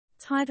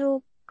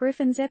Title: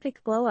 Griffin's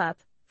Epic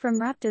Blow-Up, From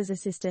Raptors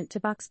Assistant to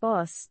Bucks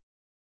Boss.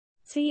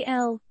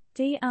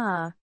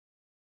 TLDR.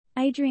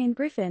 Adrian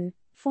Griffin,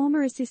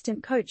 former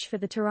assistant coach for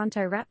the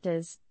Toronto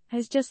Raptors,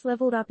 has just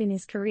leveled up in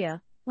his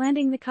career,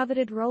 landing the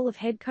coveted role of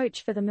head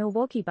coach for the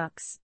Milwaukee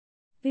Bucks.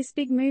 This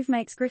big move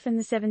makes Griffin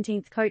the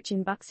 17th coach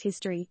in Bucks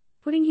history,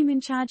 putting him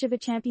in charge of a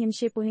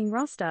championship-winning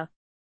roster.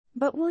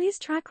 But will his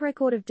track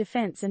record of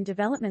defense and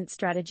development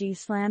strategy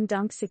slam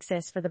dunk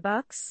success for the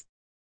Bucks?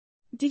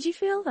 Did you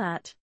feel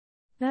that?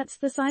 That's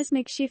the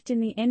seismic shift in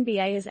the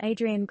NBA as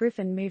Adrian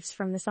Griffin moves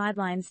from the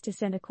sidelines to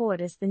center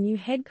court as the new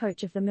head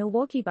coach of the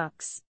Milwaukee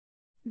Bucks.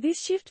 This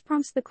shift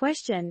prompts the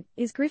question,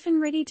 is Griffin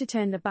ready to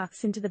turn the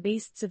Bucks into the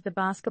beasts of the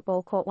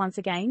basketball court once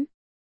again?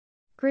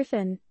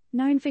 Griffin,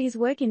 known for his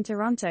work in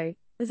Toronto,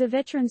 is a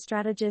veteran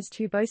strategist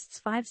who boasts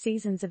 5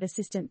 seasons of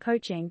assistant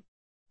coaching.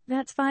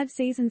 That's 5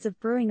 seasons of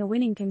brewing a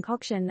winning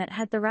concoction that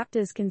had the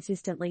Raptors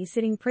consistently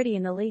sitting pretty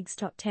in the league's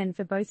top 10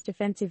 for both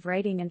defensive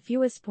rating and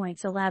fewest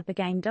points allowed per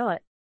game.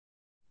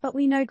 But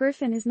we know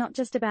Griffin is not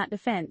just about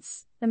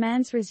defense, the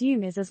man's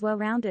resume is as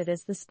well-rounded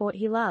as the sport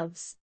he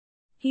loves.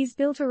 He's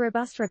built a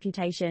robust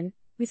reputation,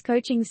 with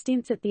coaching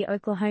stints at the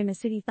Oklahoma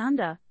City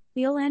Thunder,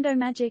 the Orlando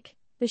Magic,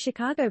 the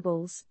Chicago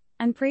Bulls,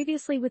 and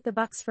previously with the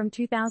Bucks from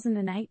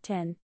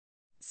 2008-10.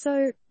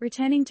 So,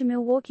 returning to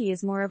Milwaukee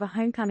is more of a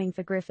homecoming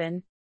for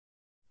Griffin.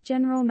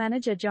 General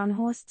Manager John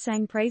Horst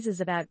sang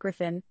praises about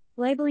Griffin,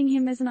 labeling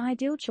him as an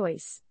ideal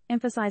choice,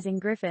 emphasizing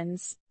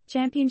Griffin's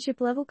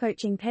championship-level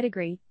coaching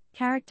pedigree,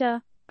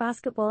 character,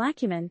 basketball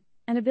acumen,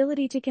 and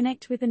ability to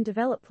connect with and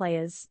develop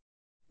players.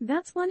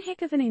 That's one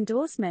heck of an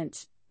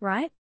endorsement,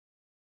 right?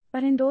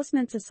 But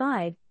endorsements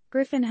aside,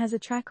 Griffin has a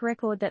track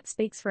record that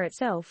speaks for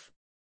itself.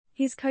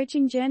 His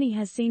coaching journey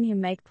has seen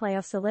him make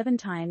playoffs 11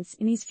 times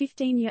in his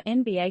 15-year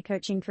NBA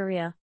coaching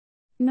career.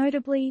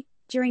 Notably,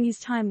 during his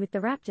time with the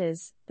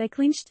Raptors, they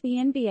clinched the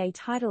NBA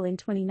title in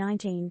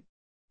 2019.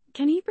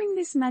 Can he bring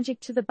this magic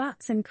to the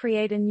Bucks and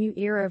create a new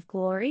era of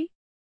glory?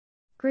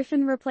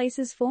 Griffin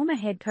replaces former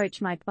head coach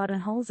Mike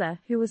Budenholzer,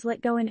 who was let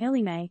go in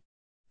early May.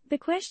 The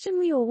question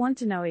we all want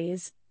to know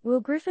is, will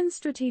Griffin's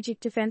strategic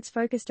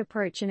defense-focused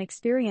approach and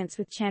experience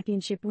with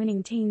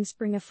championship-winning teams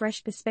bring a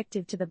fresh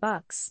perspective to the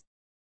Bucks?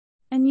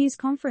 A news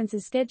conference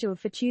is scheduled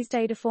for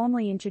Tuesday to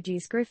formally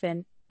introduce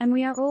Griffin, and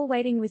we are all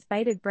waiting with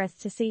bated breath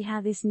to see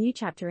how this new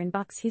chapter in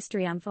Bucks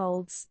history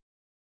unfolds.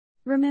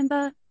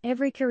 Remember,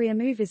 every career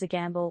move is a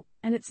gamble,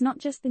 and it's not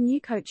just the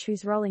new coach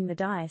who's rolling the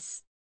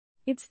dice.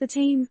 It's the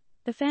team,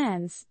 the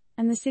fans,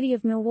 and the city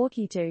of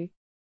Milwaukee too.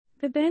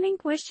 The burning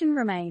question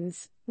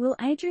remains, will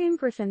Adrian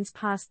Griffin's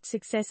past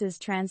successes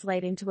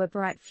translate into a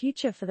bright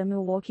future for the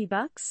Milwaukee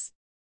Bucks?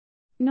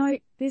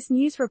 Note, this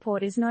news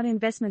report is not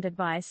investment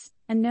advice,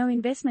 and no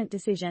investment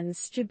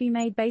decisions should be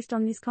made based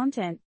on this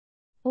content.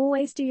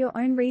 Always do your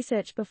own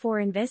research before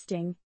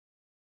investing.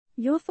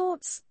 Your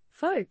thoughts,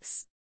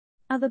 folks?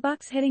 Are the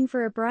Bucks heading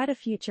for a brighter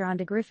future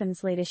under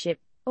Griffin's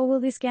leadership, or will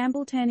this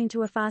gamble turn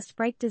into a fast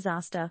break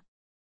disaster?